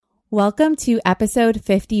Welcome to episode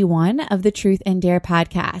 51 of the Truth and Dare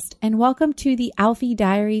podcast, and welcome to the Alfie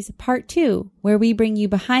Diaries Part 2, where we bring you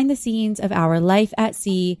behind the scenes of our life at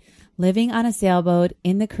sea, living on a sailboat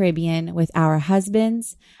in the Caribbean with our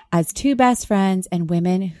husbands as two best friends and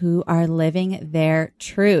women who are living their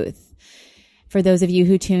truth. For those of you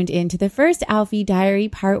who tuned into the first Alfie Diary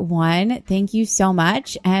Part 1, thank you so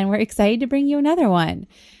much, and we're excited to bring you another one.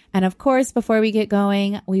 And of course, before we get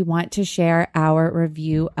going, we want to share our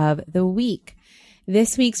review of the week.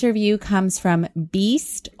 This week's review comes from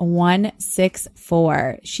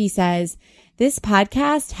Beast164. She says, "This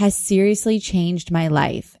podcast has seriously changed my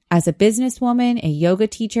life. As a businesswoman, a yoga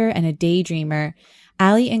teacher, and a daydreamer,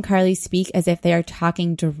 Allie and Carly speak as if they are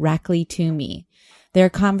talking directly to me. Their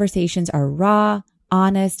conversations are raw,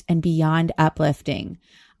 honest, and beyond uplifting.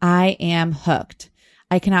 I am hooked.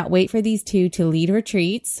 I cannot wait for these two to lead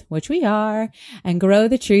retreats, which we are, and grow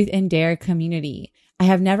the Truth and Dare community. I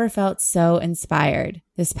have never felt so inspired.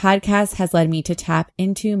 This podcast has led me to tap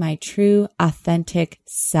into my true, authentic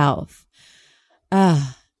self."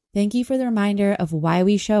 Thank you for the reminder of why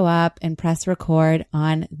we show up and press record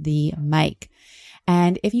on the mic.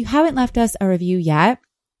 And if you haven't left us a review yet,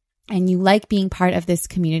 and you like being part of this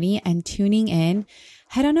community and tuning in,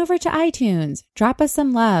 head on over to iTunes, drop us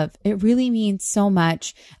some love. It really means so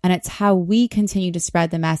much, and it's how we continue to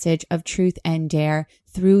spread the message of truth and dare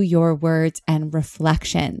through your words and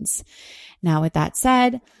reflections. Now, with that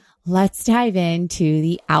said, let's dive into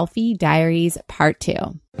the Alfie Diaries Part 2.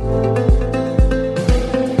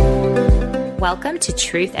 Welcome to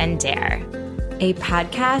Truth and Dare, a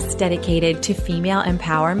podcast dedicated to female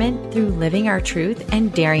empowerment through living our truth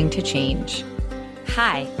and daring to change.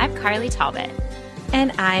 Hi, I'm Carly Talbot.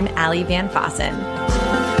 And I'm Allie Van Fossen.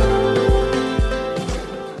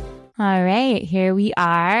 All right, here we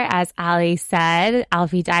are, as Allie said,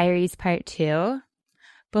 Alfie Diaries Part 2.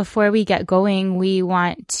 Before we get going, we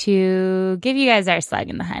want to give you guys our slug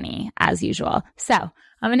in the honey, as usual. So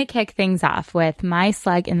I'm going to kick things off with my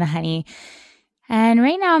slug in the honey. And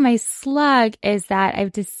right now, my slug is that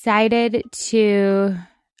I've decided to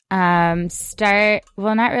start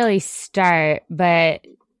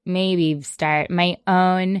my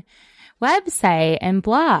own website and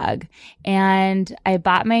blog. And I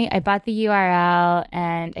bought the URL,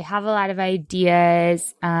 and I have a lot of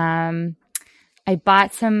ideas. I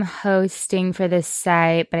bought some hosting for this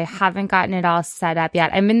site, but I haven't gotten it all set up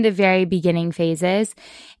yet. I'm in the very beginning phases.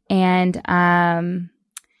 And I've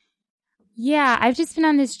just been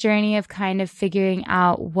on this journey of kind of figuring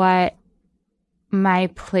out what my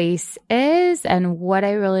place is and what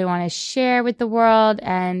I really want to share with the world,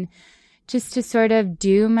 and just to sort of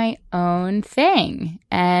do my own thing.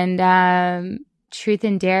 And Truth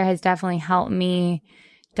and Dare has definitely helped me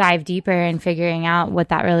dive deeper in figuring out what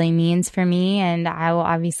that really means for me. And I will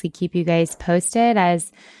obviously keep you guys posted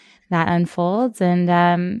as that unfolds. And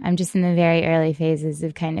I'm just in the very early phases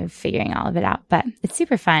of kind of figuring all of it out. But it's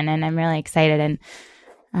super fun, and I'm really excited. And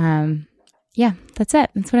that's it.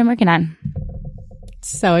 That's what I'm working on.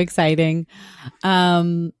 So exciting.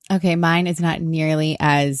 Okay, mine is not nearly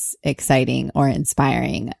as exciting or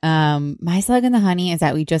inspiring. My slug in the honey is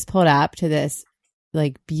that we just pulled up to this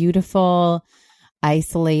beautiful,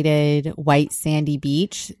 isolated, white sandy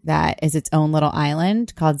beach that is its own little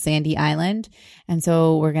island called Sandy Island. And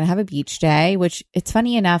so we're going to have a beach day, which, it's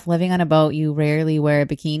funny enough, living on a boat, you rarely wear a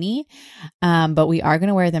bikini. But we are going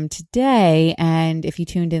to wear them today. And if you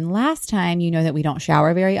tuned in last time, you know that we don't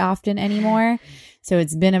shower very often anymore. So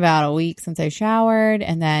it's been about a week since I showered,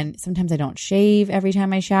 and then sometimes I don't shave every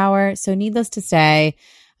time I shower. So needless to say,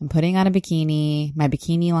 I'm putting on a bikini. My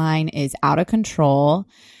bikini line is out of control,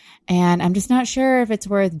 and I'm just not sure if it's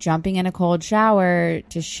worth jumping in a cold shower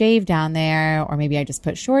to shave down there, or maybe I just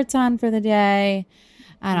put shorts on for the day.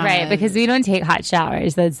 I don't know. Right, because we don't take hot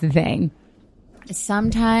showers. That's the thing.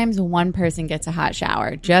 Sometimes one person gets a hot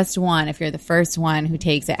shower, just one, if you're the first one who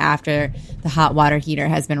takes it after the hot water heater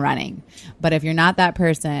has been running. But if you're not that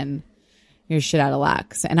person, you're shit out of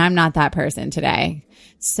luck. And I'm not that person today.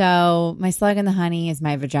 So my slug in the honey is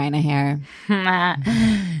my vagina hair.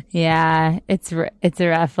 Yeah, it's a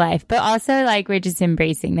rough life. But also, we're just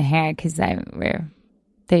embracing the hair because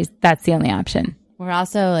that's the only option. We're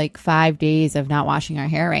also 5 days of not washing our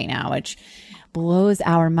hair right now, which blows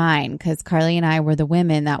our mind, because Carly and I were the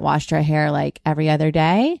women that washed our hair every other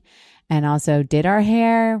day, and also did our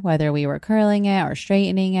hair, whether we were curling it or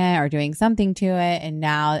straightening it or doing something to it. And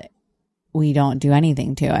now we don't do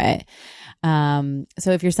anything to it.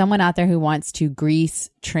 So if you're someone out there who wants to grease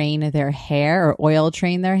train their hair or oil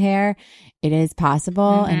train their hair, it is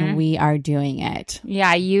possible, and we are doing it.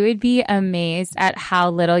 Yeah, you would be amazed at how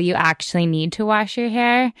little you actually need to wash your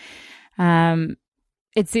hair.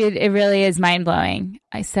 It really is mind-blowing.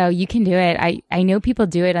 So you can do it. I know people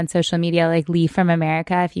do it on social media, like Lee from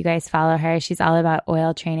America. If you guys follow her, she's all about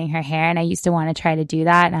oil training her hair, and I used to want to try to do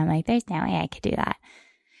that, and I'm like, there's no way I could do that.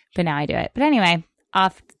 But now I do it. But anyway,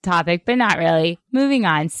 off topic, but not really. Moving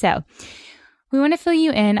on. So we want to fill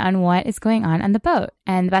you in on what is going on the boat.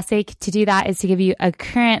 And the best way to do that is to give you a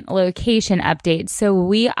current location update. So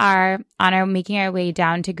we are making our way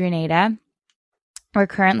down to Grenada. We're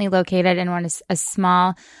currently located in a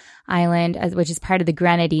small island, which is part of the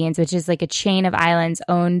Grenadines, which is like a chain of islands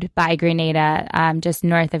owned by Grenada, just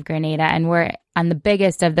north of Grenada. And we're on the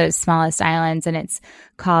biggest of those smallest islands, and it's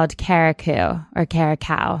called Caracau.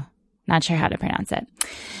 Not sure how to pronounce it.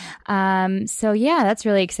 So yeah, that's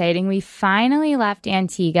really exciting. We finally left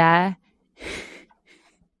Antigua.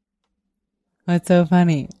 What's so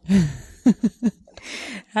funny?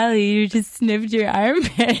 Allie, you just sniffed your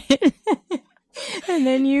armpit. And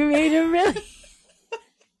then you made a really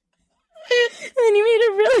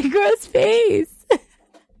gross face. I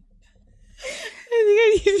think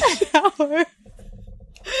I need a shower.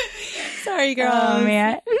 Sorry, girl. Oh,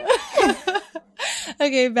 man.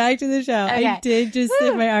 Okay, back to the show. Okay. I did just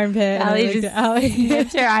sniff my armpit. Allie just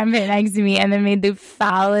sniffed her armpit next to me and then made the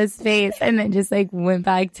foulest face and then just like went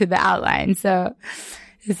back to the outline. So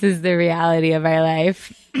this is the reality of our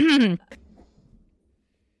life.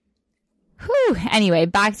 Whew. Anyway,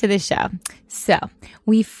 back to the show. So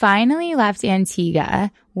we finally left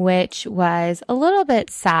Antigua, which was a little bit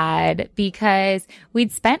sad because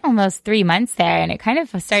we'd spent almost 3 months there and it kind of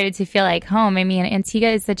started to feel like home. I mean, Antigua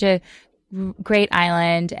is such a great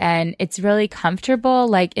island and it's really comfortable,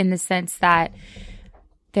 like in the sense that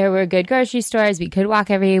there were good grocery stores. We could walk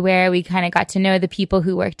everywhere. We kind of got to know the people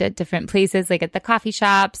who worked at different places, like at the coffee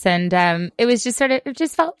shops. And it was just it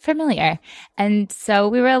just felt familiar. And so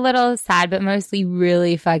we were a little sad, but mostly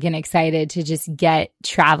really fucking excited to just get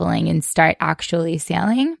traveling and start actually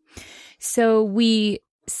sailing. So we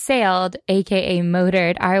sailed, aka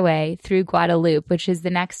motored our way through Guadeloupe, which is the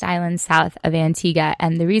next island south of Antigua.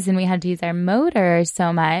 And the reason we had to use our motor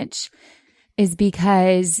so much is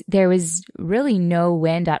because there was really no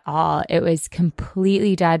wind at all. It was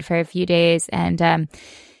completely dead for a few days, and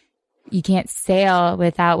you can't sail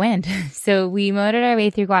without wind. So we motored our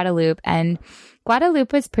way through Guadeloupe, and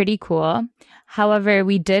Guadeloupe was pretty cool. However,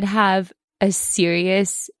 we did have a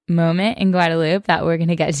serious moment in Guadeloupe that we're going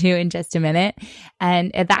to get to in just a minute.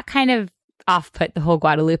 And that kind of off-put the whole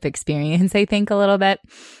Guadeloupe experience, I think, a little bit.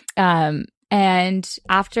 And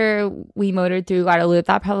after we motored through Guadeloupe,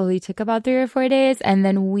 that probably took about 3 or 4 days. And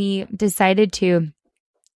then we decided to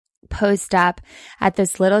post up at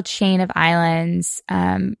this little chain of islands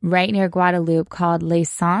right near Guadeloupe called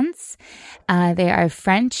Les Sants. They are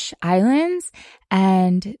French islands,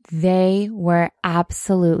 and they were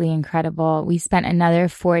absolutely incredible. We spent another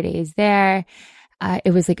 4 days there.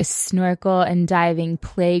 It was like a snorkel and diving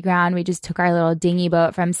playground. We just took our little dinghy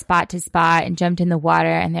boat from spot to spot and jumped in the water.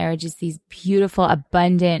 And there were just these beautiful,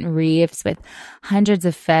 abundant reefs with hundreds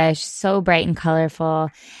of fish, so bright and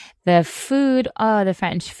colorful. The food, the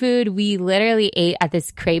French food, we literally ate at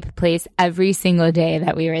this crepe place every single day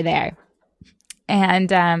that we were there.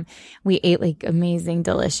 And we ate like amazing,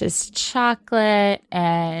 delicious chocolate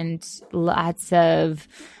and lots of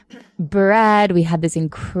bread. We had this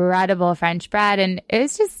incredible French bread, and it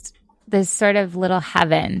was just this sort of little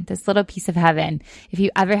heaven, this little piece of heaven. If you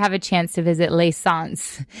ever have a chance to visit Les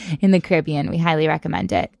Sants in the Caribbean, we highly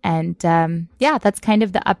recommend it. And yeah, that's kind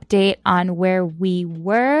of the update on where we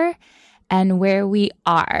were and where we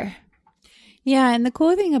are. Yeah, and the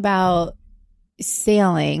cool thing about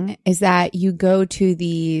sailing is that you go to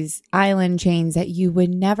these island chains that you would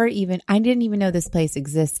never even, I didn't even know this place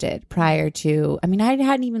existed prior to, I mean, I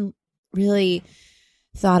hadn't even really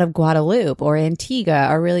thought of Guadeloupe or Antigua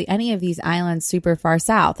or really any of these islands super far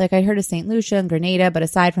south. Like I'd heard of St. Lucia and Grenada, but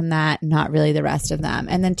aside from that, not really the rest of them.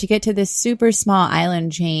 And then to get to this super small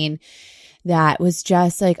island chain that was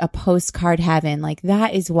just like a postcard heaven. Like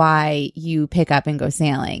that is why you pick up and go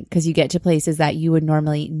sailing, because you get to places that you would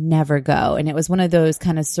normally never go. And it was one of those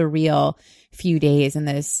kind of surreal few days in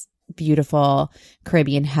this beautiful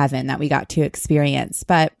Caribbean heaven that we got to experience.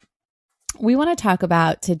 But we want to talk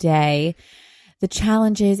about today the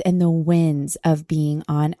challenges and the wins of being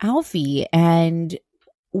on Alfie. And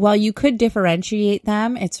while you could differentiate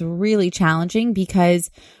them, it's really challenging because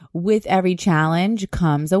with every challenge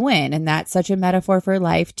comes a win. And that's such a metaphor for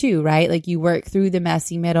life too, right? Like you work through the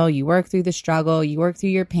messy middle, you work through the struggle, you work through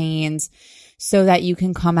your pains so that you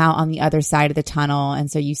can come out on the other side of the tunnel.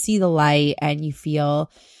 And so you see the light and you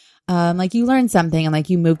feel like you learned something and like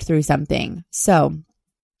you moved through something. So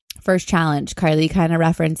first challenge, Carly kind of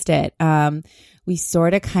referenced it. We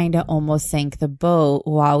sort of kind of almost sank the boat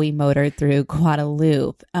while we motored through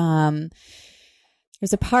Guadalupe.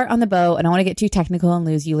 There's a part on the boat, and I don't want to get too technical and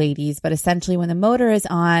lose you ladies, but essentially when the motor is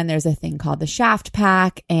on, there's a thing called the shaft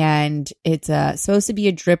pack, and it's supposed to be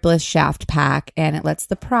a dripless shaft pack, and it lets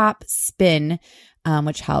the prop spin,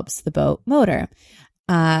 which helps the boat motor.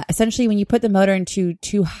 Essentially, when you put the motor into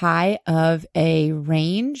too high of a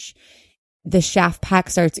range, the shaft pack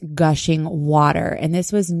starts gushing water. And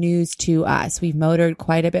this was news to us. We've motored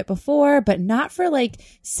quite a bit before, but not for like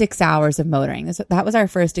 6 hours of motoring. That was our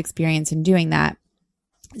first experience in doing that.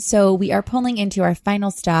 So we are pulling into our final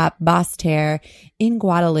stop, Basse-Terre in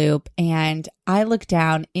Guadalupe. And I look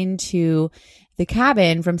down into the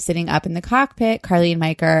cabin from sitting up in the cockpit. Carly and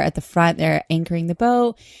Mike are at the front. They're anchoring the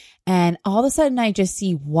boat. And all of a sudden, I just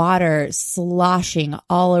see water sloshing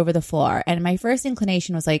all over the floor. And my first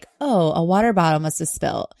inclination was like, oh, a water bottle must have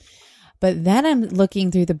spilled. But then I'm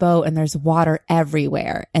looking through the boat and there's water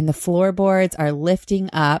everywhere. And the floorboards are lifting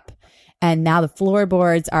up. And now the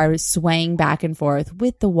floorboards are swaying back and forth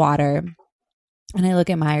with the water. And I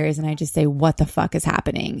look at Myers and I just say, what the fuck is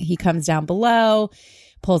happening? He comes down below,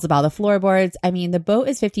 pulls up all the floorboards. I mean, the boat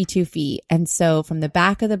is 52 feet. And so from the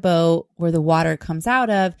back of the boat where the water comes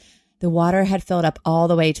out of, the water had filled up all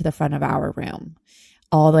the way to the front of our room,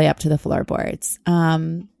 all the way up to the floorboards.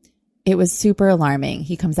 It was super alarming.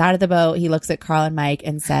 He comes out of the boat. He looks at Carl and Mike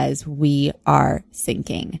and says, we are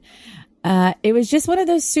sinking. It was just one of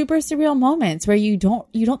those super surreal moments where you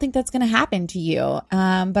don't think that's going to happen to you.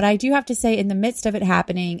 But I do have to say, in the midst of it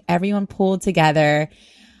happening, everyone pulled together.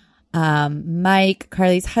 Mike,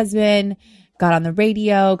 Carly's husband, got on the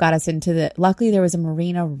radio, got us into luckily there was a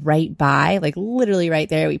marina right by, like literally right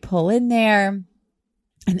there. We pull in there,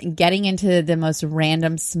 and then getting into the most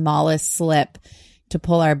random, smallest slip to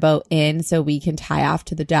pull our boat in so we can tie off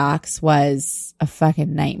to the docks was a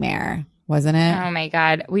fucking nightmare. Wasn't it? Oh my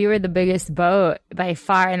God. We were the biggest boat by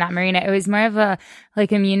far in that marina. It was more of a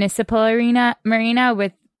municipal marina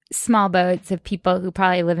with small boats of people who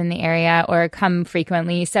probably live in the area or come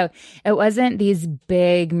frequently. So it wasn't these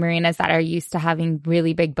big marinas that are used to having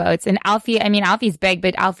really big boats. And Alfie's big,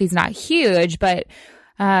 but Alfie's not huge. But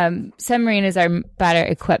some marinas are better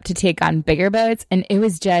equipped to take on bigger boats. And it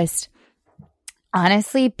was just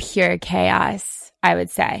honestly pure chaos, I would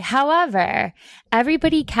say. However,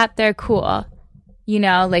 everybody kept their cool. We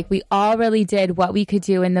all really did what we could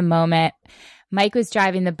do in the moment. Mike was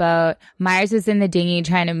driving the boat. Myers was in the dinghy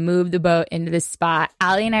trying to move the boat into the spot.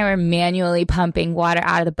 Allie and I were manually pumping water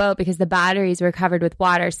out of the boat because the batteries were covered with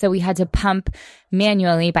water. So we had to pump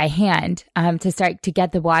manually by hand to start to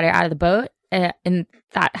get the water out of the boat. And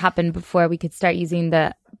that happened before we could start using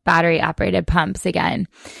the battery-operated pumps again.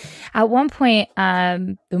 At one point,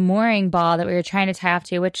 the mooring ball that we were trying to tie off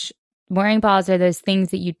to, which mooring balls are those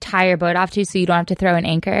things that you tie your boat off to so you don't have to throw an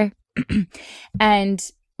anchor. And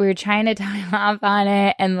we were trying to tie off on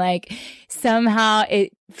it, and somehow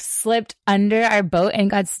it slipped under our boat and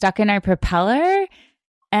got stuck in our propeller.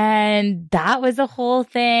 And that was a whole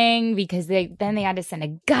thing because they had to send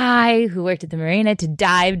a guy who worked at the marina to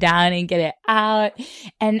dive down and get it out.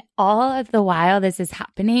 And all of the while this is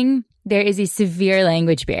happening, there is a severe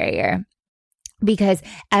language barrier because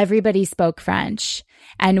everybody spoke French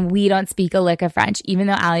and we don't speak a lick of French, even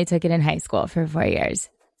though Allie took it in high school for 4 years,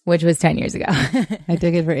 which was 10 years ago. I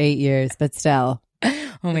took it for 8 years, but still. Oh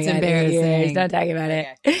my God, 8 years. Don't talk about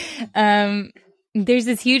it. There's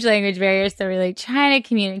this huge language barrier, so we're trying to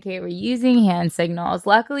communicate. We're using hand signals.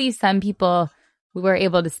 Luckily, some people were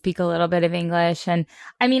able to speak a little bit of English. And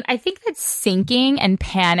I think that sinking and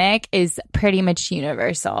panic is pretty much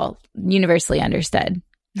universally understood.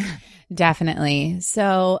 Definitely.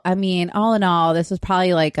 So, all in all, this was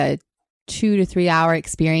probably a 2 to 3 hour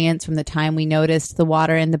experience from the time we noticed the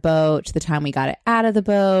water in the boat to the time we got it out of the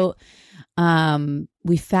boat.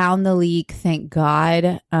 We found the leak, thank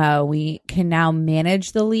God. We can now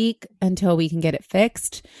manage the leak until we can get it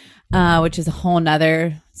fixed, which is a whole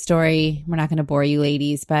nother story. We're not going to bore you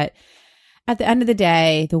ladies, but at the end of the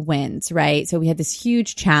day, the wins, right? So we had this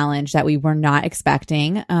huge challenge that we were not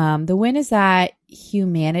expecting. The win is that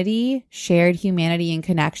shared humanity and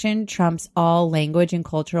connection trumps all language and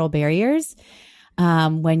cultural barriers.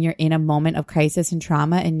 When you're in a moment of crisis and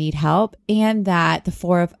trauma and need help, and that the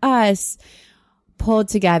four of us pulled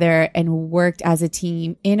together and worked as a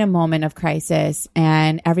team in a moment of crisis,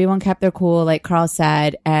 and everyone kept their cool, like Carl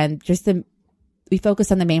said, and we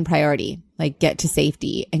focused on the main priority, like get to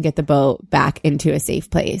safety and get the boat back into a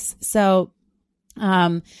safe place. So,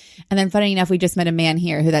 and then funny enough, we just met a man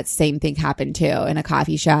here who that same thing happened to in a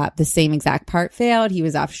coffee shop. The same exact part failed. He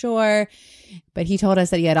was offshore, but he told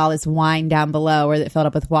us that he had all this wine down below where it filled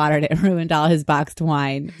up with water and it ruined all his boxed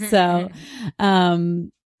wine. So,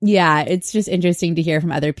 yeah, it's just interesting to hear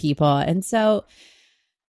from other people. And so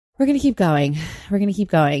we're going to keep going. We're going to keep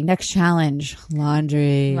going. Next challenge,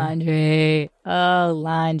 laundry. Laundry. Oh,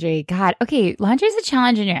 laundry. God. Okay. Laundry is a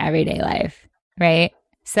challenge in your everyday life, right?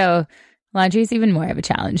 So laundry is even more of a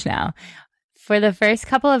challenge now. For the first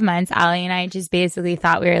couple of months, Allie and I just basically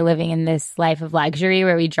thought we were living in this life of luxury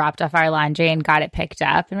where we dropped off our laundry and got it picked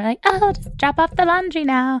up. And we're like, oh, just drop off the laundry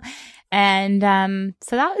now. And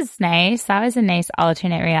so that was nice. That was a nice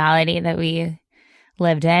alternate reality that we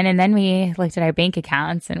lived in. And then we looked at our bank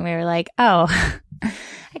accounts and we were like, oh,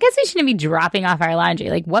 I guess we shouldn't be dropping off our laundry.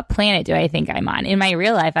 Like, what planet do I think I'm on? In my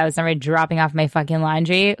real life, I was never dropping off my fucking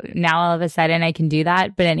laundry. Now all of a sudden I can do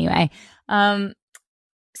that. But anyway,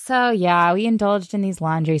 so yeah, we indulged in these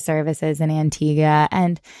laundry services in Antigua,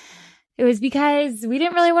 and it was because we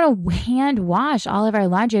didn't really want to hand wash all of our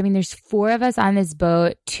laundry. I mean, there's 4 of us on this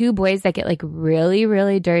boat, 2 boys that get like really,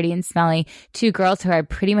 really dirty and smelly, 2 girls who are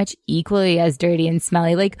pretty much equally as dirty and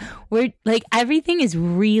smelly. Like we're like, everything is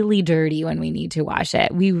really dirty when we need to wash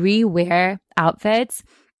it. We rewear outfits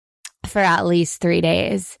for at least 3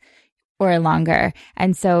 days or longer.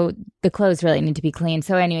 And so the clothes really need to be clean.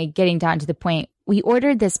 So anyway, getting down to the point, we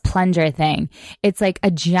ordered this plunger thing. It's like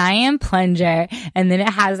a giant plunger, and then it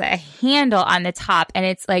has a handle on the top, and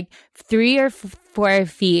it's like 3 or 4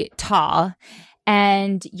 feet tall.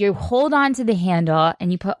 And you hold on to the handle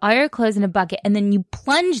and you put all your clothes in a bucket, and then you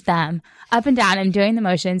plunge them up and down. I'm doing the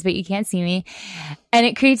motions, but you can't see me. And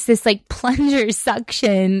it creates this like plunger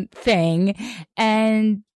suction thing.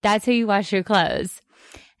 And that's how you wash your clothes.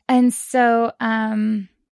 And so,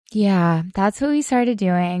 yeah, that's what we started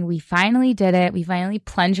doing. We finally did it. We finally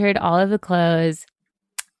plungered all of the clothes.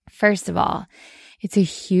 First of all, it's a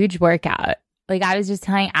huge workout. Like, I was just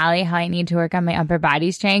telling Allie how I need to work on my upper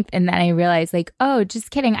body strength. And then I realized, like, oh,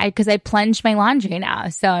 just kidding. Because I plunged my laundry now.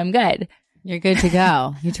 So I'm good. You're good to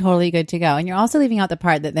go. You're totally good to go. And you're also leaving out the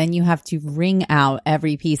part that then you have to wring out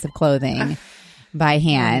every piece of clothing by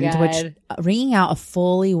hand, which wringing out a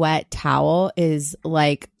fully wet towel is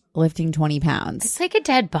like lifting 20 pounds. It's like a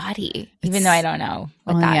dead body, even though I don't know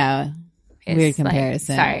what that yeah. Weird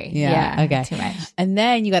comparison. Like, sorry. Yeah. Okay. Too much. And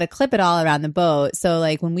then you got to clip it all around the boat. So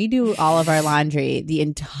like when we do all of our laundry, the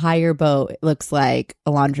entire boat looks like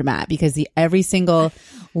a laundromat because every single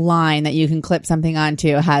line that you can clip something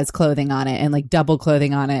onto has clothing on it and like double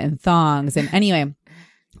clothing on it and thongs. And anyway,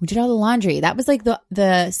 we did all the laundry. That was like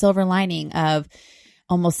the silver lining of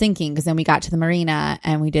almost sinking, because then we got to the marina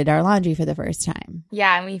and we did our laundry for the first time.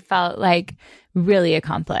 Yeah, and we felt like really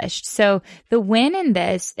accomplished. So the win in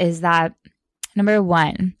this is that, number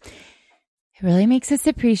 1, it really makes us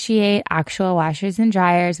appreciate actual washers and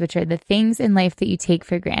dryers, which are the things in life that you take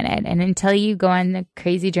for granted. And until you go on a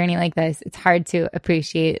crazy journey like this, it's hard to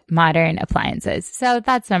appreciate modern appliances. So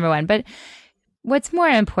that's number 1. But what's more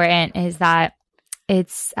important is that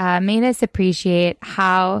it's made us appreciate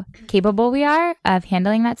how capable we are of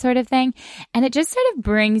handling that sort of thing. And it just sort of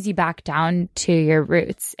brings you back down to your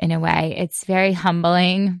roots in a way. It's very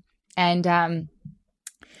humbling. And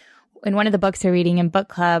in one of the books we're reading in book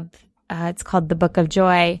club, it's called The Book of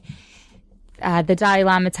Joy, the Dalai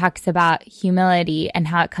Lama talks about humility and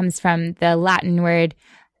how it comes from the Latin word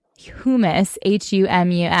humus,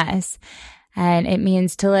 Humus. And it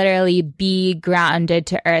means to literally be grounded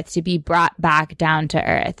to earth, to be brought back down to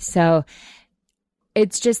earth. So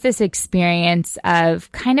it's just this experience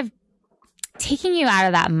of kind of taking you out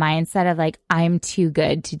of that mindset of like, I'm too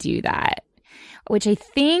good to do that, which I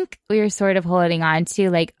think we were sort of holding on to,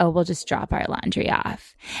 like, oh, we'll just drop our laundry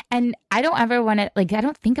off. And I don't ever want to, like, I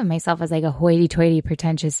don't think of myself as like a hoity-toity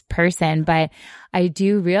pretentious person, but I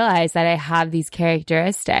do realize that I have these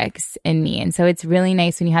characteristics in me. And so it's really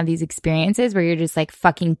nice when you have these experiences where you're just like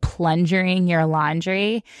fucking plunging your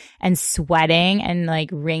laundry and sweating and like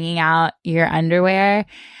wringing out your underwear,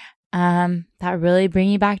 that really bring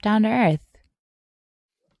you back down to earth.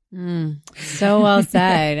 So well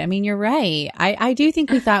said. I mean, you're right. I do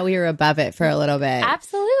think we thought we were above it for a little bit.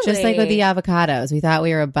 Absolutely. Just like with the avocados. We thought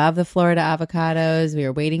we were above the Florida avocados. We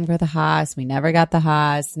were waiting for the Haas. We never got the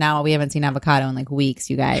Haas. Now we haven't seen avocado in like weeks,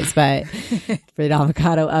 you guys, but for the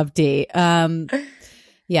avocado update.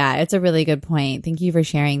 Yeah, it's a really good point. Thank you for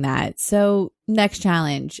sharing that. So next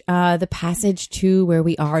challenge, the passage to where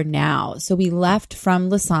we are now. So we left from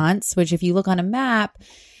Licence, which if you look on a map,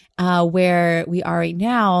 where we are right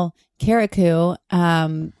now, Carriacou,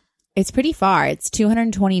 it's pretty far. It's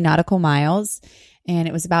 220 nautical miles. And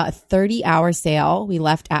it was about a 30-hour sail. We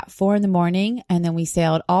left at 4 a.m. and then we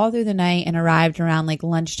sailed all through the night and arrived around like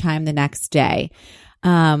lunchtime the next day.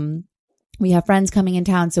 We have friends coming in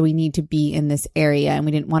town, so we need to be in this area, and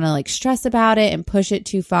we didn't want to like stress about it and push it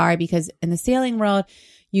too far, because in the sailing world,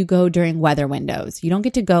 you go during weather windows. You don't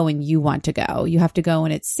get to go when you want to go. You have to go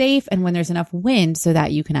when it's safe and when there's enough wind so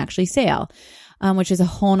that you can actually sail, which is a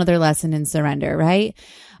whole nother lesson in surrender, right?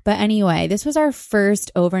 But anyway, this was our first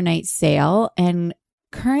overnight sail, and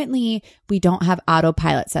currently we don't have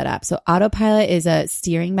autopilot set up. So autopilot is a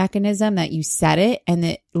steering mechanism that you set it and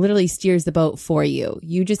it literally steers the boat for you.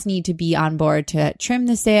 You just need to be on board to trim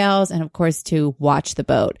the sails and of course to watch the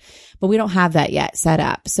boat. But we don't have that yet set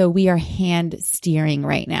up. So we are hand steering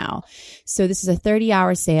right now. So this is a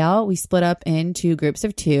 30-hour sail. We split up into groups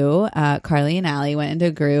of 2. Carly and Allie went into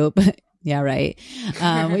a group. Yeah, right.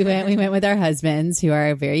 We went with our husbands, who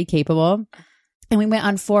are very capable. And we went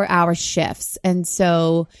on 4-hour shifts. And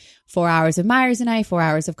so 4 hours of Myers and I, 4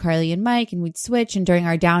 hours of Carly and Mike, and we'd switch. And during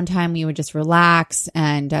our downtime, we would just relax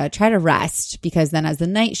and try to rest, because then as the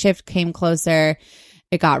night shift came closer,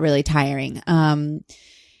 it got really tiring. And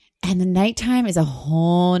the nighttime is a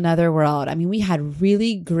whole nother world. I mean, we had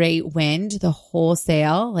really great wind the whole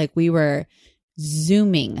sail. Like we were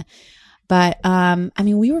zooming. But, I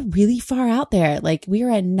mean, we were really far out there. Like we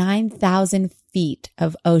were at 9,000 feet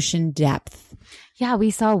of ocean depth. Yeah,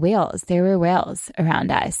 we saw whales. There were whales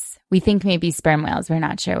around us. We think maybe sperm whales. We're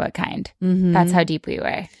not sure what kind. Mm-hmm. That's how deep we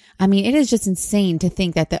were. I mean, it is just insane to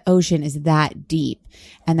think that the ocean is that deep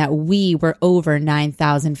and that we were over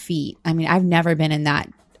 9,000 feet. I mean, I've never been in that,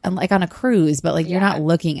 like on a cruise, but like you're not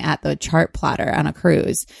looking at the chart plotter on a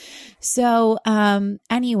cruise. So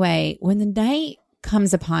anyway, when the night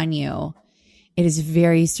comes upon you, it is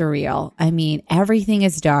very surreal. I mean, everything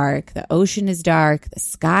is dark. The ocean is dark. The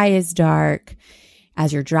sky is dark.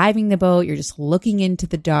 As you're driving the boat, you're just looking into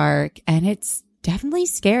the dark, and it's definitely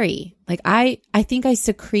scary. Like I think I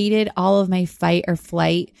secreted all of my fight or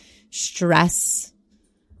flight stress.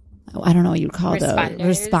 I don't know what you'd call those.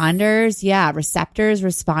 Responders. Yeah. Receptors,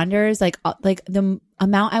 responders, like the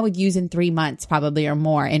amount I would use in 3 months probably or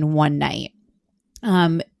more in one night.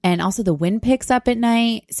 And also the wind picks up at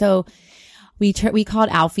night. So we called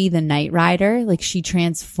Alfie the night rider. Like she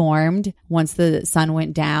transformed once the sun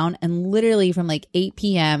went down, and literally from like 8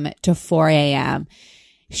 p.m. to 4 a.m.,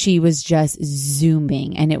 she was just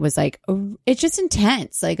zooming, and it was like, it's just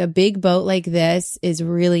intense. Like a big boat like this is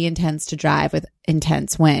really intense to drive with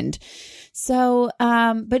intense wind. So,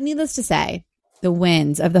 but needless to say, the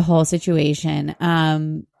winds of the whole situation,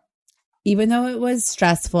 even though it was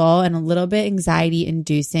stressful and a little bit anxiety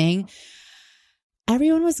inducing,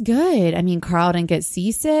 everyone was good. I mean, Carl didn't get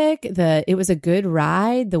seasick. It was a good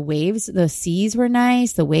ride. The seas were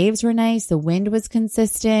nice. The waves were nice. The wind was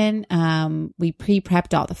consistent. We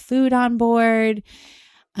pre-prepped all the food on board.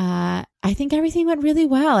 I think everything went really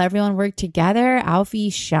well. Everyone worked together.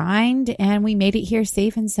 Alfie shined, and we made it here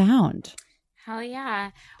safe and sound. Hell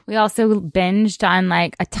yeah. We also binged on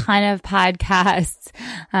like a ton of podcasts,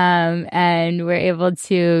 and we're able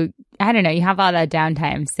to, I don't know, you have all that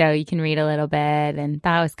downtime, so you can read a little bit, and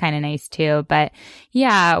that was kind of nice too. But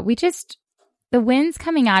yeah, the wins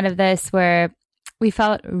coming out of this we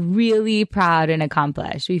felt really proud and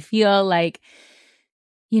accomplished. We feel like,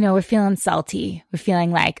 we're feeling salty. We're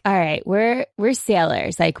feeling like, all right, we're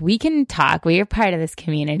sailors. Like we can talk. We are part of this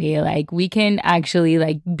community. Like we can actually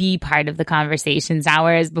like be part of the conversations.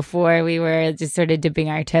 Hours before we were just sort of dipping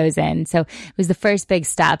our toes in. So it was the first big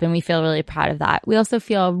step, and we feel really proud of that. We also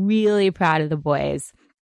feel really proud of the boys.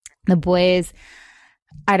 The boys,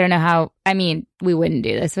 I don't know how, I mean, we wouldn't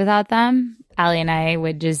do this without them. Allie and I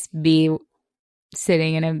would just be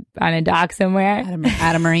sitting on a dock somewhere at a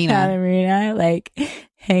marina. At a marina, like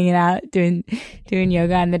hanging out, doing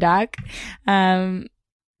yoga on the dock.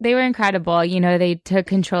 They were incredible. They took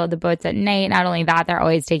control of the boats at night. Not only that, they're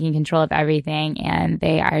always taking control of everything, and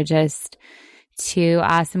they are just two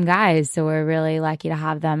awesome guys. So we're really lucky to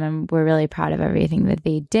have them, and we're really proud of everything that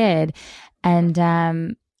they did.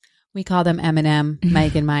 And we call them Eminem,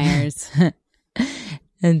 Mike and Myers.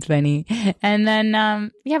 That's funny. And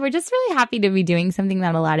then, we're just really happy to be doing something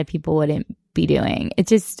that a lot of people wouldn't be doing. It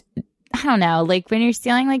just, I don't know, like when you're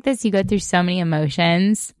sailing like this, you go through so many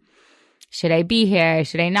emotions. Should I be here?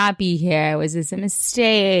 Should I not be here? Was this a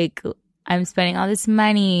mistake? I'm spending all this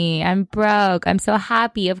money. I'm broke. I'm so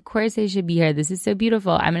happy. Of course I should be here. This is so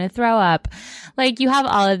beautiful. I'm going to throw up. Like, you have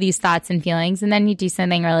all of these thoughts and feelings, and then you do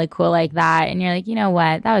something really cool like that. And you're like, you know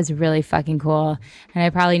what? That was really fucking cool. And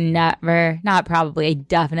I I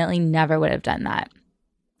definitely never would have done that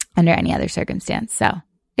under any other circumstance. So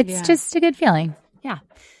it's just a good feeling. Yeah.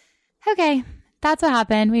 Okay. That's what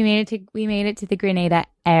happened. We made it to the Grenada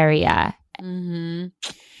area. Mm-hmm.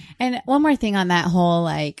 And one more thing on that whole,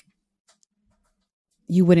 like,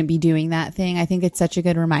 you wouldn't be doing that thing. I think it's such a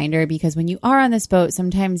good reminder, because when you are on this boat,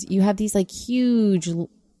 sometimes you have these like huge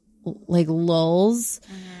like lulls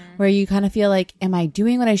where you kind of feel like, am I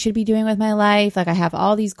doing what I should be doing with my life? Like, I have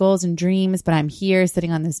all these goals and dreams, but I'm here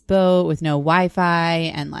sitting on this boat with no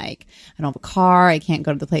Wi-Fi, and like, I don't have a car. I can't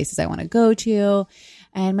go to the places I want to go to.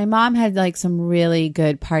 And my mom had like some really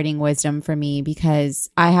good parting wisdom for me, because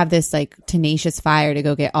I have this like tenacious fire to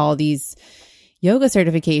go get all these yoga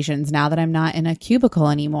certifications now that I'm not in a cubicle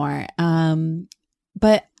anymore.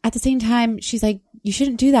 But at the same time, she's like, you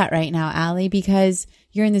shouldn't do that right now, Allie, because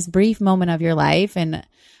you're in this brief moment of your life. And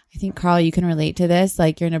I think, Carl, you can relate to this.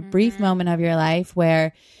 Like, you're in a brief moment of your life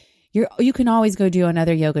where you can always go do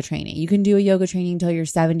another yoga training. You can do a yoga training until you're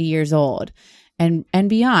 70 years old and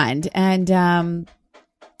beyond. And,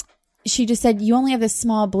 she just said, you only have this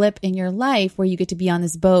small blip in your life where you get to be on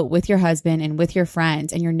this boat with your husband and with your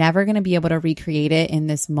friends, and you're never going to be able to recreate it in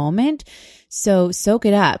this moment. So soak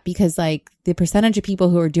it up, because like the percentage of people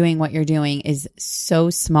who are doing what you're doing is so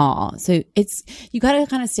small. So you got to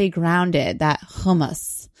kind of stay grounded, that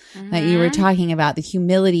hummus that you were talking about, the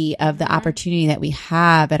humility of the opportunity that we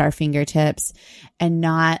have at our fingertips, and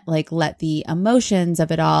not like let the emotions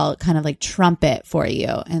of it all kind of like trumpet for you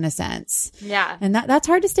in a sense. Yeah. And that's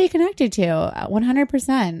hard to stay connected to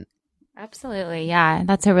 100%. Absolutely. Yeah.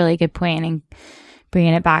 That's a really good point, and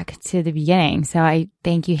bringing it back to the beginning. So I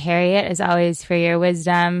thank you, Harriet, as always, for your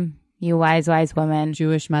wisdom. You wise woman.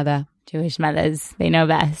 Jewish mother. Jewish mothers. They know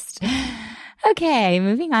best. Okay.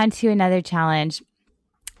 Moving on to another challenge.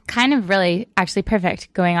 Kind of really actually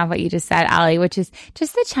perfect going off what you just said, Allie, which is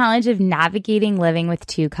just the challenge of navigating living with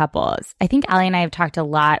two couples. I think Allie and I have talked a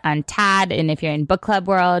lot on TAD, and if you're in book club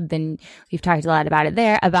world, then we've talked a lot about it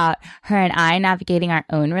there, about her and I navigating our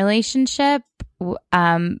own relationship. But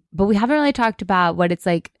we haven't really talked about what it's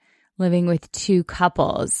like living with two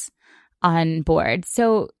couples on board.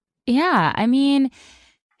 So yeah, I mean,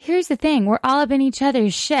 here's the thing. We're all up in each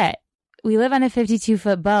other's shit. We live on a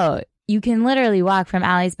 52-foot boat. You can literally walk from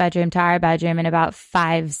Allie's bedroom to our bedroom in about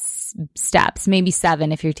 5 steps, maybe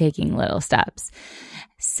 7 if you're taking little steps.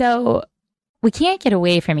 So we can't get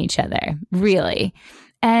away from each other, really.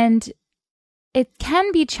 And it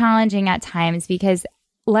can be challenging at times, because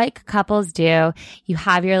like couples do, you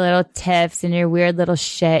have your little tiffs and your weird little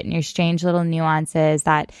shit and your strange little nuances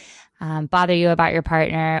that bother you about your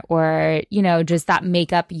partner, or, you know, just that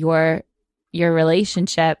make up your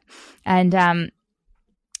relationship. And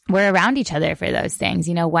we're around each other for those things.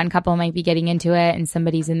 You know, one couple might be getting into it and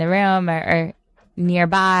somebody's in the room or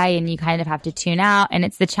nearby, and you kind of have to tune out. And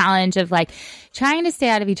it's the challenge of like trying to stay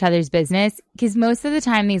out of each other's business, because most of the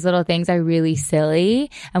time these little things are really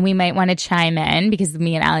silly, and we might want to chime in, because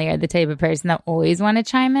me and Allie are the type of person that always want to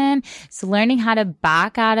chime in. So learning how to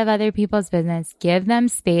back out of other people's business, give them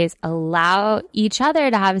space, allow each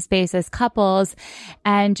other to have space as couples,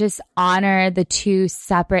 and just honor the two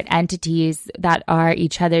separate entities that are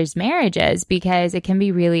each other's marriages, because it can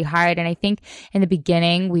be really hard. And I think in the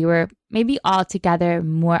beginning we were maybe all together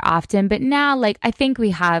more often, but now, like, I think we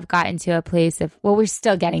have gotten to a place of, well, we're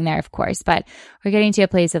still getting there, of course, but we're getting to a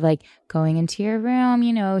place of like going into your room,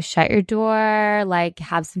 you know, shut your door, like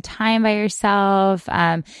have some time by yourself,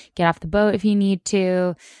 get off the boat if you need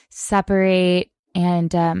to, separate.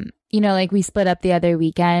 And, you know, like we split up the other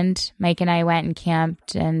weekend. Mike and I went and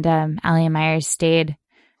camped, and Allie and Myers stayed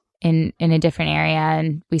in a different area,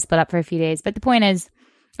 and we split up for a few days. But the point is,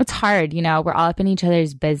 it's hard, you know, we're all up in each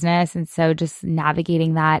other's business. And so just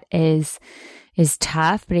navigating that is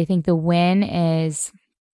tough. But I think the win is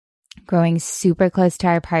growing super close to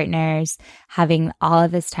our partners, having all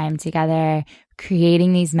of this time together,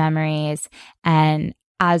 creating these memories, and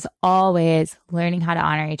as always, learning how to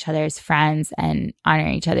honor each other as friends and honor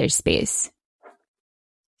each other's space.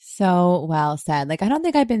 So well said. Like, I don't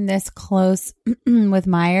think I've been this close with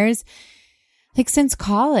Myers like since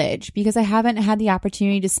college, because I haven't had the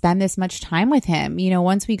opportunity to spend this much time with him. You know,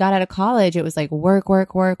 once we got out of college, it was like work.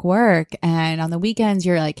 And on the weekends,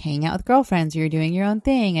 you're like hanging out with girlfriends, or you're doing your own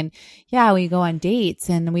thing. And yeah, we go on dates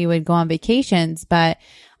and we would go on vacations, but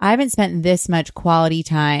I haven't spent this much quality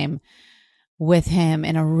time with him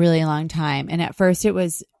in a really long time. And at first it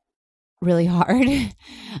was really hard.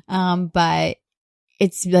 But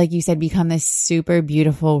it's, like you said, become this super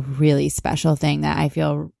beautiful, really special thing that I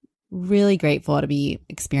feel really grateful to be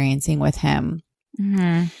experiencing with him.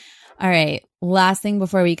 Mm-hmm. All right. Last thing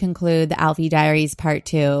before we conclude the Alfie Diaries Part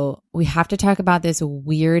 2, we have to talk about this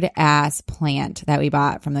weird ass plant that we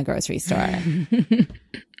bought from the grocery store.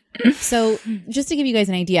 So just to give you guys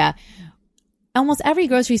an idea, almost every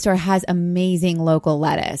grocery store has amazing local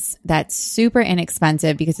lettuce that's super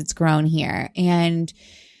inexpensive because it's grown here. And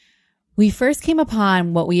we first came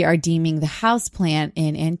upon what we are deeming the house plant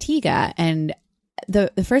in Antigua. And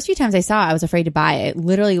the first few times I saw it, I was afraid to buy it. It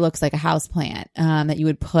literally looks like a house plant that you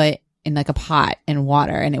would put in like a pot in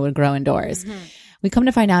water and it would grow indoors. Mm-hmm. We come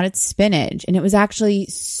to find out it's spinach, and it was actually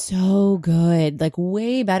so good, like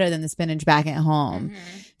way better than the spinach back at home.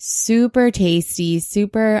 Mm-hmm. Super tasty,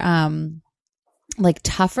 super like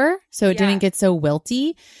tougher, so it didn't get so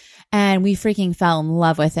wilty, and we freaking fell in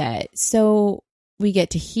love with it. So we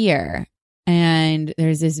get to here, and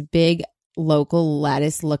there's this big local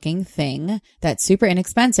lettuce looking thing that's super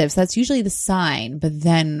inexpensive. So that's usually the sign. But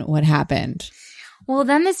then what happened? Well,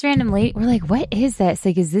 then this random lady, we're like, what is this?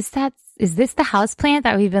 Like, is this the house plant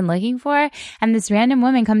that we've been looking for? And this random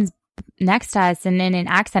woman comes next to us, and in an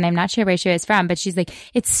accent, I'm not sure where she was from, but she's like,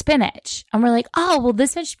 it's spinach. And we're like, oh, well,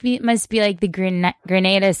 this must be like the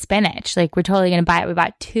Grenada spinach. Like, we're totally going to buy it. We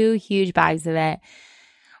bought 2 huge bags of it.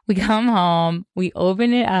 We come home, we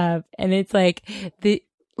open it up, and it's like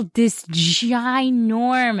this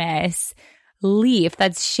ginormous leaf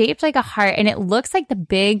that's shaped like a heart, and it looks like the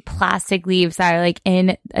big plastic leaves that are like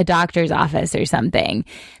in a doctor's office or something,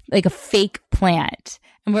 like a fake plant.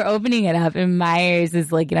 And we're opening it up, and Myers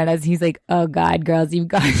is looking at us. He's like, oh God, girls, you've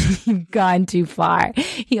gone too far.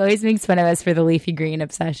 He always makes fun of us for the leafy green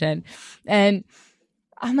obsession. And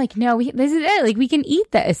I'm like, no, this is it. Like, we can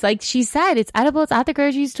eat this. Like she said, it's edible. It's at the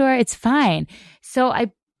grocery store. It's fine. So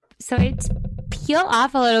I peel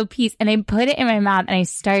off a little piece, and I put it in my mouth, and I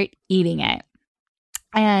start eating it.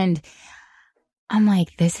 And I'm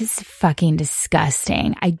like, this is fucking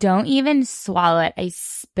disgusting. I don't even swallow it. I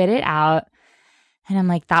spit it out. And I'm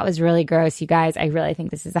like, that was really gross, you guys. I really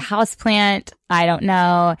think this is a house plant. I don't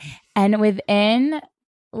know. And within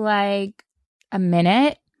like a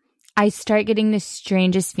minute, I start getting the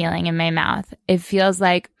strangest feeling in my mouth. It feels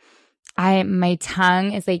like my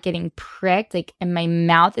tongue is like getting pricked, like, and my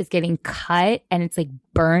mouth is getting cut, and it's like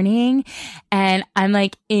burning, and I'm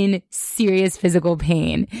like in serious physical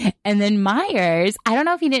pain. And then Myers, I don't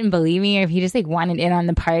know if he didn't believe me or if he just like wanted in on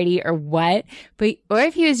the party or what, or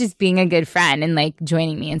if he was just being a good friend and like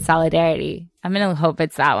joining me in solidarity. I'm going to hope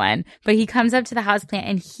it's that one. But he comes up to the houseplant,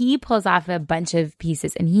 and he pulls off a bunch of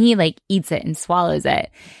pieces, and he like eats it and swallows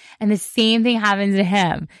it. And the same thing happens to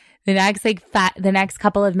him. The next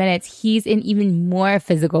couple of minutes, he's in even more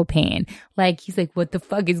physical pain. Like, he's like, what the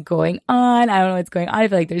fuck is going on? I don't know what's going on. I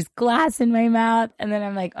feel like there's glass in my mouth. And then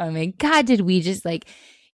I'm like, oh my God, did we just like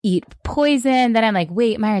eat poison? Then I'm like,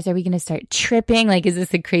 wait, Myers, are we going to start tripping? Like, is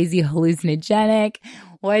this a crazy hallucinogenic?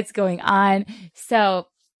 What's going on? So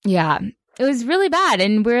yeah, it was really bad.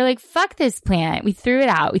 And we're like, fuck this plant. We threw it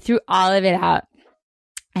out. We threw all of it out.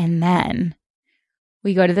 And then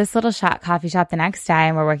we go to this little coffee shop the next day,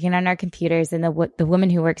 and we're working on our computers, and the woman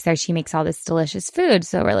who works there, she makes all this delicious food.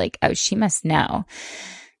 So we're like, oh, she must know.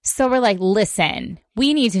 So we're like, listen,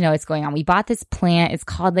 we need to know what's going on. We bought this plant. It's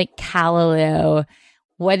called like callaloo.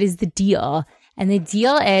 What is the deal? And the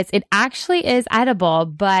deal is, it actually is edible,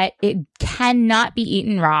 but it cannot be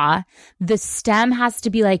eaten raw. The stem has to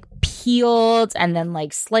be like peeled and then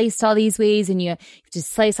like sliced all these ways, and you have to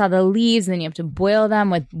slice all the leaves, and then you have to boil them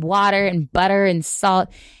with water and butter and salt.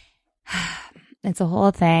 It's a whole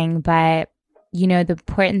thing, but you know, the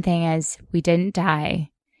important thing is we didn't die.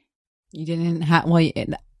 You didn't have, well, I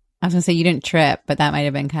was going to say you didn't trip, but that might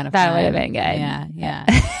have been kind of fun. That would have been good. Yeah.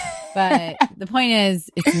 But the point is,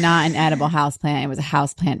 it's not an edible houseplant. It was a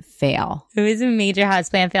houseplant fail. It was a major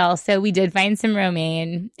houseplant fail. So we did find some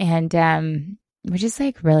romaine, and we're just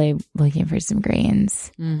like really looking for some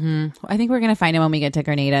greens. Mm-hmm. I think we're going to find it when we get to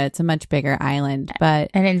Grenada. It's a much bigger island, but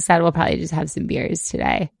and instead we'll probably just have some beers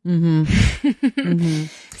today. Mm-hmm. Mm-hmm.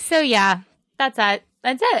 So yeah, that's it.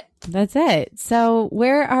 That's it. So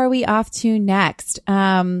where are we off to next?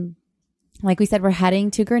 Like we said, we're heading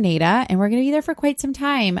to Grenada, and we're going to be there for quite some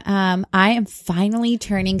time. I am finally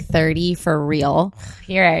turning 30 for real.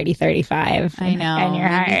 You're already 35. I know. And you're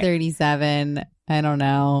maybe 37. I don't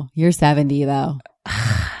know. You're 70 though.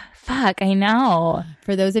 Fuck, I know.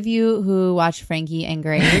 For those of you who watch Frankie and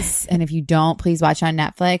Grace, and if you don't, please watch on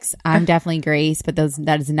Netflix. I'm definitely Grace, but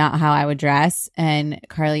that is not how I would dress. And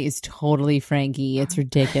Carly is totally Frankie. It's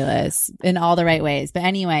ridiculous in all the right ways. But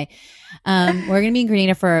anyway, we're going to be in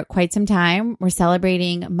Grenada for quite some time. We're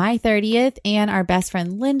celebrating my 30th, and our best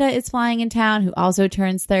friend Linda is flying in town, who also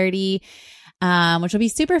turns 30. Which will be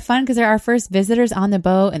super fun because they're our first visitors on the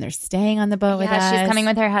boat and they're staying on the boat with us. She's coming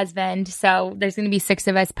with her husband. So there's going to be 6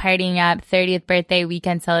 of us partying up, 30th birthday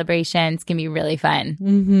weekend celebration. It's going to be really fun.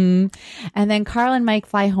 Mm-hmm. And then Carl and Mike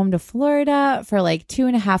fly home to Florida for like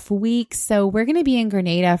 2.5 weeks. So we're going to be in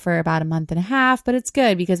Grenada for about a month and a half, but it's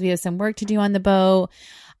good because we have some work to do on the boat.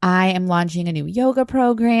 I am launching a new yoga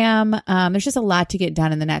program. There's just a lot to get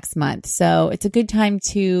done in the next month. So it's a good time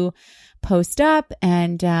to post up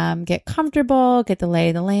and get comfortable, get the lay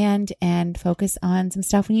of the land, and focus on some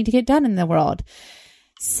stuff we need to get done in the world.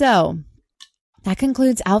 So that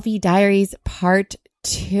concludes Alfie Diaries Part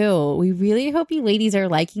 2. We really hope you ladies are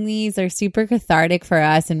liking these. They're super cathartic for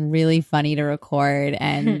us and really funny to record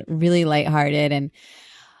and really lighthearted. And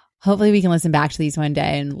hopefully we can listen back to these one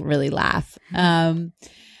day and really laugh.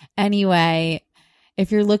 Anyway,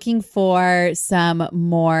 if you're looking for some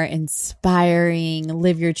more inspiring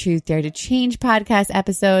Live Your Truth, Dare to Change podcast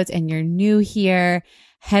episodes and you're new here,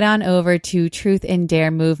 head on over to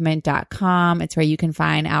truthanddaremovement.com. It's where you can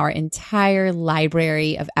find our entire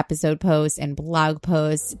library of episode posts and blog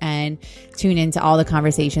posts and tune into all the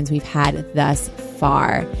conversations we've had thus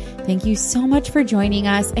far. Thank you so much for joining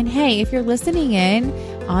us. And hey, if you're listening in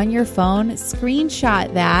on your phone,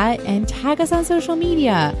 screenshot that and tag us on social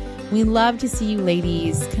media. We love to see you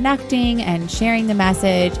ladies connecting and sharing the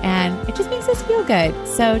message, and it just makes us feel good.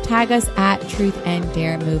 So tag us at Truth and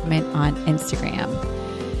Dare Movement on Instagram.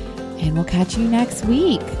 And we'll catch you next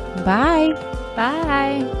week. Bye.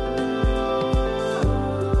 Bye.